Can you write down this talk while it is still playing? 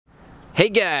Hey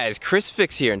guys, Chris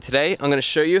Fix here, and today I'm going to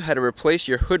show you how to replace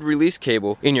your hood release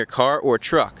cable in your car or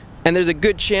truck. And there's a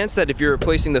good chance that if you're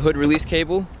replacing the hood release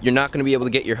cable, you're not going to be able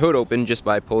to get your hood open just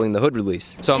by pulling the hood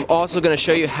release. So I'm also going to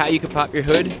show you how you can pop your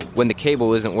hood when the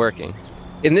cable isn't working.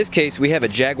 In this case, we have a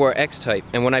Jaguar X-Type,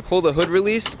 and when I pull the hood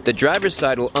release, the driver's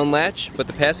side will unlatch, but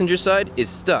the passenger side is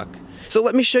stuck. So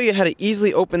let me show you how to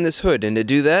easily open this hood, and to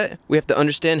do that, we have to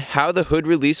understand how the hood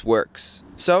release works.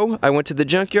 So I went to the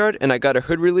junkyard and I got a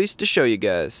hood release to show you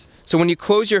guys. So when you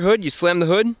close your hood, you slam the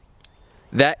hood,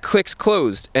 that clicks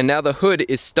closed, and now the hood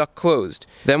is stuck closed.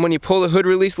 Then when you pull the hood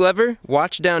release lever,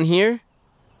 watch down here,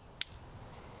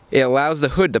 it allows the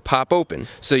hood to pop open.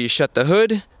 So you shut the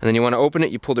hood, and then you want to open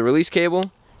it, you pull the release cable,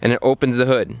 and it opens the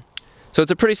hood. So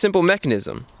it's a pretty simple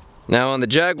mechanism. Now on the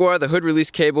Jaguar, the hood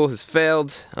release cable has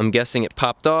failed. I'm guessing it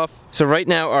popped off. So right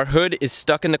now our hood is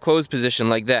stuck in the closed position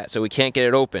like that, so we can't get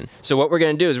it open. So what we're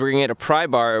going to do is we're going to get a pry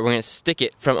bar, we're going to stick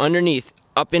it from underneath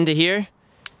up into here,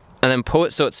 and then pull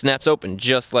it so it snaps open,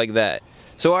 just like that.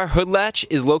 So our hood latch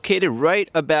is located right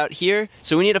about here,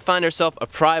 so we need to find ourselves a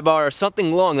pry bar or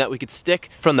something long that we could stick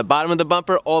from the bottom of the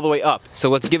bumper all the way up. So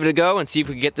let's give it a go and see if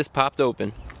we can get this popped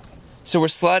open. So we're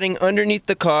sliding underneath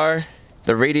the car.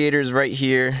 The radiator's right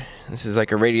here. This is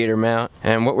like a radiator mount,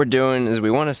 and what we're doing is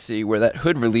we want to see where that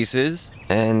hood release is,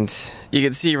 and you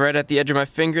can see right at the edge of my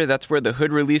finger, that's where the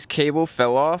hood release cable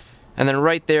fell off, and then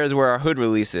right there is where our hood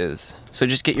release is. So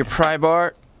just get your pry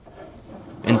bar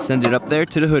and send it up there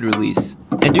to the hood release,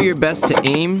 and do your best to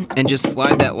aim and just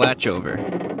slide that latch over,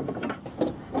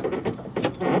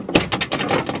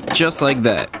 just like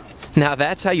that. Now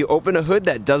that's how you open a hood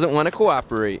that doesn't want to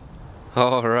cooperate.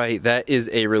 Alright, that is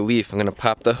a relief. I'm going to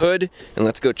pop the hood, and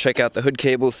let's go check out the hood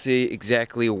cable, see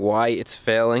exactly why it's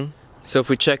failing. So if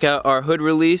we check out our hood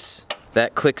release,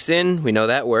 that clicks in, we know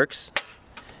that works.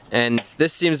 And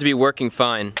this seems to be working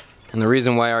fine. And the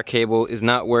reason why our cable is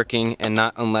not working and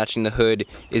not unlatching the hood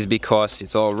is because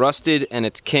it's all rusted and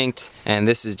it's kinked, and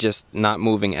this is just not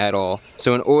moving at all.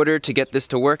 So in order to get this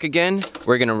to work again,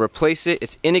 we're going to replace it.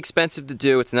 It's inexpensive to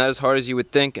do, it's not as hard as you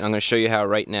would think, and I'm going to show you how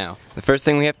right now. The first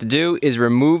thing we have to do is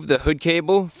remove the hood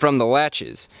cable from the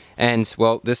latches. And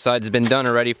well, this side's been done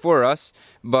already for us,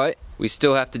 but we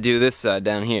still have to do this side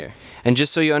down here. And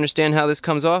just so you understand how this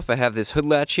comes off, I have this hood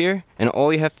latch here, and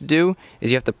all you have to do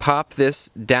is you have to pop this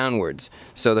downwards.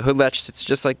 So the hood latch sits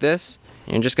just like this,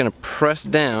 and you're just going to press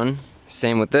down.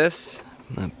 Same with this,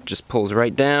 that just pulls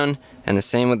right down, and the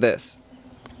same with this.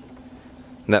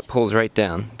 That pulls right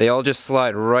down. They all just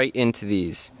slide right into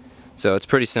these. So it's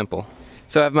pretty simple.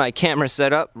 So I have my camera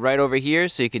set up right over here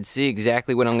so you can see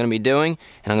exactly what I'm going to be doing,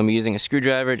 and I'm going to be using a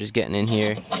screwdriver, just getting in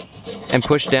here, and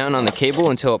push down on the cable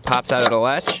until it pops out of the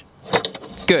latch.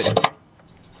 Good.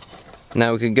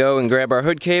 Now we can go and grab our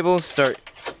hood cable, start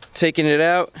taking it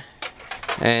out,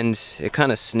 and it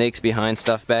kind of snakes behind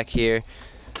stuff back here,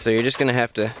 so you're just going to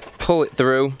have to pull it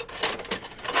through.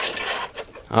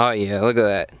 Oh yeah, look at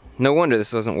that. No wonder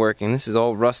this wasn't working. This is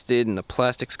all rusted and the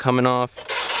plastic's coming off.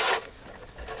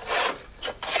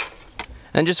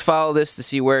 And just follow this to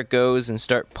see where it goes and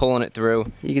start pulling it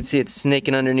through. You can see it's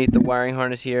snaking underneath the wiring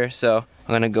harness here, so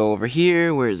I'm gonna go over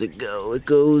here. Where does it go? It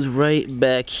goes right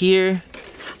back here.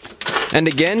 And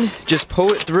again, just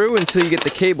pull it through until you get the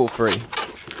cable free.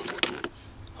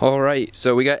 Alright,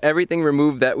 so we got everything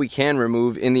removed that we can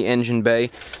remove in the engine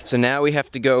bay. So now we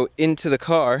have to go into the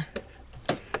car,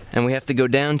 and we have to go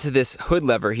down to this hood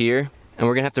lever here. And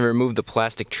we're going to have to remove the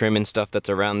plastic trim and stuff that's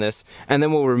around this. And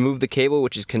then we'll remove the cable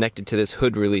which is connected to this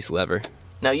hood release lever.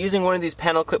 Now using one of these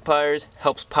panel clip pliers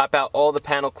helps pop out all the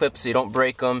panel clips so you don't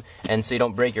break them and so you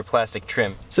don't break your plastic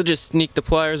trim. So just sneak the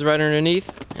pliers right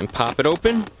underneath and pop it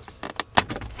open.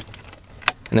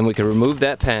 And then we can remove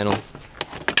that panel.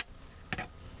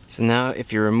 So now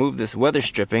if you remove this weather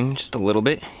stripping just a little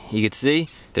bit, you can see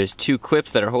there's two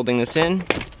clips that are holding this in.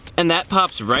 And that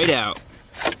pops right out.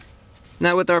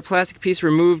 Now with our plastic piece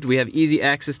removed, we have easy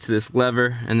access to this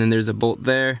lever, and then there's a bolt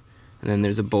there, and then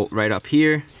there's a bolt right up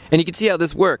here. And you can see how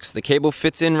this works. The cable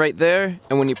fits in right there,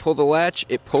 and when you pull the latch,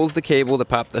 it pulls the cable to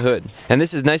pop the hood. And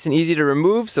this is nice and easy to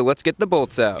remove, so let's get the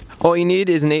bolts out. All you need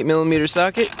is an 8mm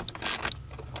socket.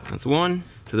 That's one.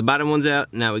 So the bottom one's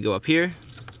out, now we go up here.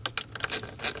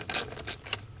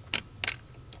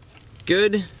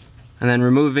 Good. And then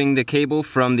removing the cable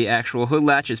from the actual hood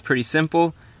latch is pretty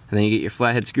simple. And then you get your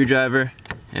flathead screwdriver,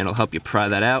 and it'll help you pry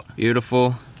that out.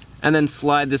 Beautiful. And then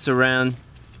slide this around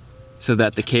so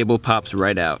that the cable pops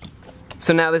right out.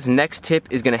 So now this next tip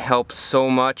is going to help so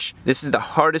much. This is the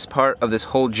hardest part of this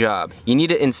whole job. You need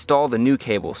to install the new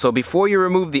cable. So before you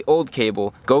remove the old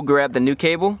cable, go grab the new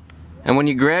cable, And when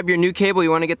you grab your new cable, you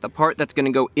want to get the part that's going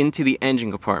to go into the engine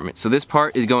compartment. So this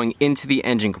part is going into the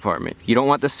engine compartment. You don't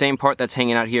want the same part that's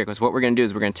hanging out here, because what we're going to do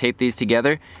is we're going to tape these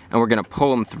together and we're going to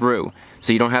pull them through.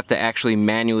 So you don't have to actually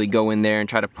manually go in there and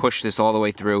try to push this all the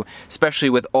way through, especially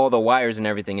with all the wires and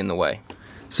everything in the way.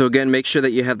 So again, make sure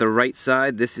that you have the right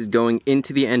side. This is going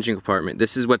into the engine compartment.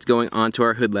 This is what's going onto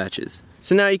our hood latches.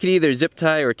 So now you can either zip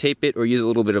tie or tape it or use a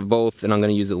little bit of both, and I'm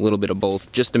going to use a little bit of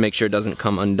both just to make sure it doesn't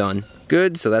come undone.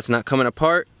 Good, so that's not coming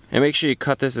apart. And make sure you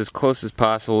cut this as close as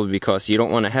possible because you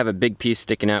don't want to have a big piece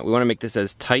sticking out. We want to make this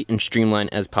as tight and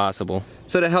streamlined as possible.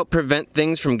 So to help prevent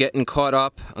things from getting caught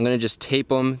up, I'm going to just tape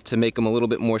them to make them a little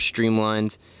bit more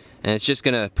streamlined, and it's just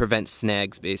going to prevent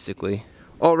snags basically.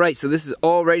 Alright, so this is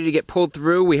all ready to get pulled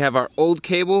through. We have our old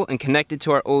cable, and connected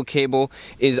to our old cable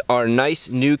is our nice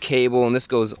new cable, and this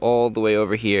goes all the way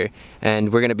over here.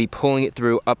 And we're going to be pulling it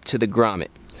through up to the grommet.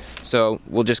 So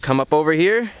we'll just come up over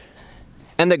here,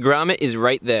 and the grommet is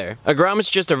right there. A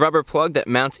grommet's just a rubber plug that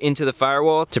mounts into the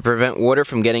firewall to prevent water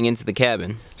from getting into the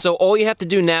cabin. So all you have to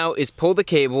do now is pull the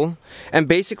cable, and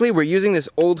basically we're using this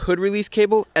old hood release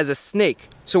cable as a snake.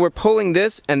 So we're pulling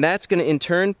this, and that's going to in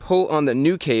turn pull on the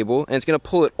new cable, and it's going to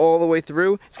pull it all the way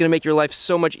through. It's going to make your life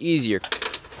so much easier.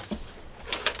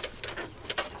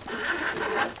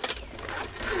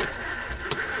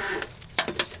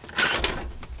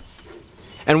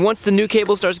 And once the new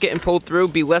cable starts getting pulled through,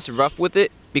 be less rough with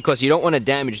it because you don't want to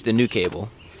damage the new cable.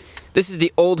 This is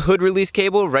the old hood release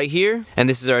cable right here, and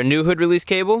this is our new hood release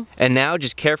cable. And now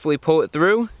just carefully pull it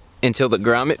through until the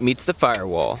grommet meets the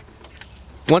firewall.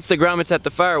 Once the grommet's at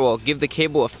the firewall, give the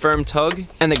cable a firm tug,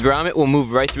 and the grommet will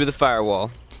move right through the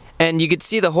firewall. And you can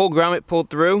see the whole grommet pulled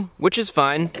through, which is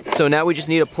fine. So now we just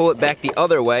need to pull it back the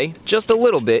other way, just a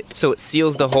little bit, so it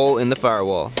seals the hole in the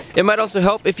firewall. It might also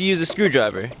help if you use a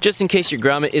screwdriver, just in case your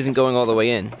grommet isn't going all the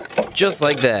way in. Just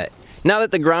like that. Now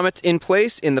that the grommet's in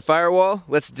place in the firewall,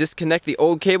 let's disconnect the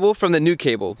old cable from the new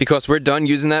cable, because we're done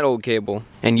using that old cable.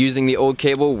 And using the old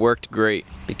cable worked great.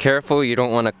 Be careful, you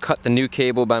don't want to cut the new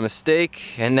cable by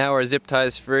mistake, and now our zip tie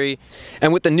is free.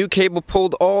 And with the new cable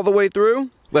pulled all the way through,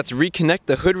 let's reconnect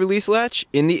the hood release latch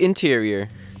in the interior.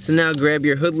 So now grab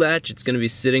your hood latch, it's going to be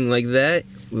sitting like that.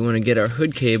 We want to get our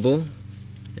hood cable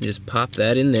and just pop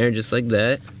that in there just like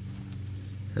that.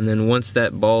 And then once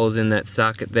that ball is in that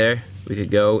socket there, we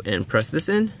could go and press this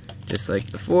in, just like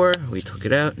before. We took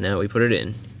it out, now we put it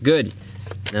in. Good.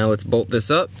 Now let's bolt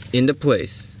this up into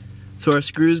place. So our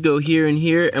screws go here and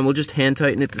here, and we'll just hand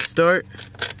tighten it to start.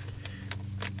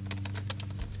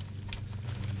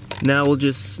 Now we'll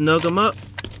just snug them up.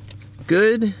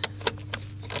 Good.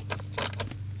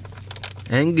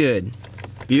 And good.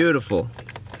 Beautiful.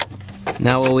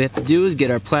 Now all we have to do is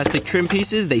get our plastic trim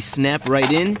pieces. They snap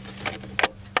right in.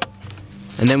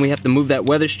 And then we have to move that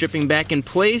weather stripping back in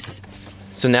place.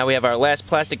 So now we have our last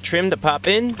plastic trim to pop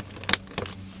in.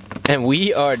 And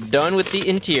we are done with the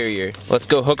interior. Let's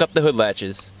go hook up the hood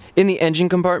latches. In the engine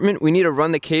compartment, we need to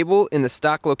run the cable in the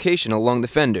stock location along the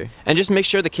fender. And just make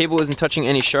sure the cable isn't touching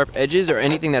any sharp edges or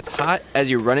anything that's hot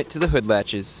as you run it to the hood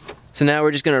latches. So now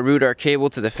we're just going to route our cable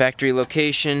to the factory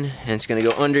location, and it's going to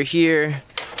go under here,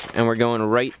 and we're going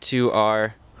right to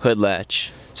our hood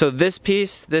latch. So this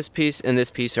piece, and this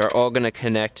piece are all going to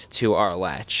connect to our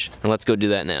latch. And let's go do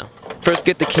that now. First,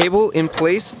 get the cable in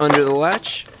place under the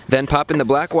latch, then pop in the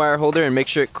black wire holder and make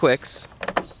sure it clicks.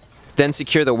 Then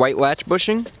secure the white latch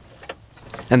bushing,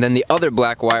 and then the other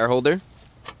black wire holder.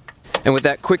 And with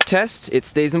that quick test, it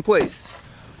stays in place.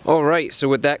 Alright, so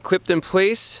with that clipped in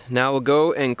place, now we'll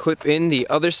go and clip in the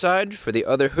other side for the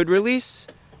other hood release.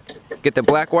 Get the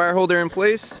black wire holder in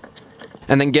place,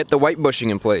 and then get the white bushing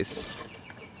in place.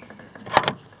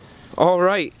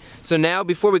 Alright, so now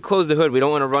before we close the hood, we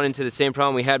don't want to run into the same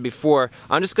problem we had before.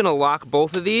 I'm just going to lock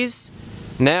both of these.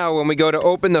 Now when we go to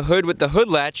open the hood with the hood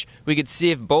latch, we can see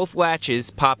if both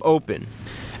latches pop open.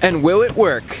 And will it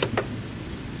work?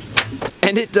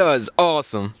 And it does.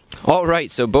 Awesome.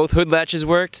 Alright, so both hood latches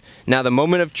worked. Now the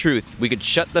moment of truth. We could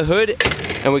shut the hood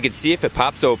and we could see if it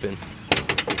pops open.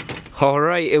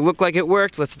 Alright, it looked like it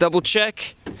worked. Let's double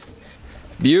check.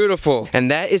 Beautiful. And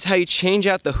that is how you change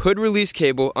out the hood release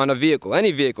cable on a vehicle,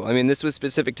 any vehicle. I mean, this was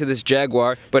specific to this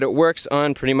Jaguar, but it works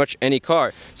on pretty much any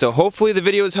car. So hopefully the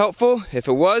video was helpful. If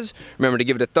it was, remember to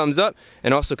give it a thumbs up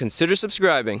and also consider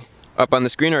subscribing. Up on the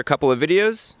screen are a couple of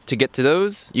videos. To get to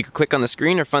those, you can click on the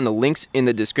screen or find the links in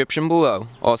the description below.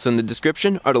 Also in the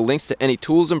description are the links to any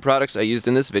tools and products I used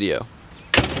in this video.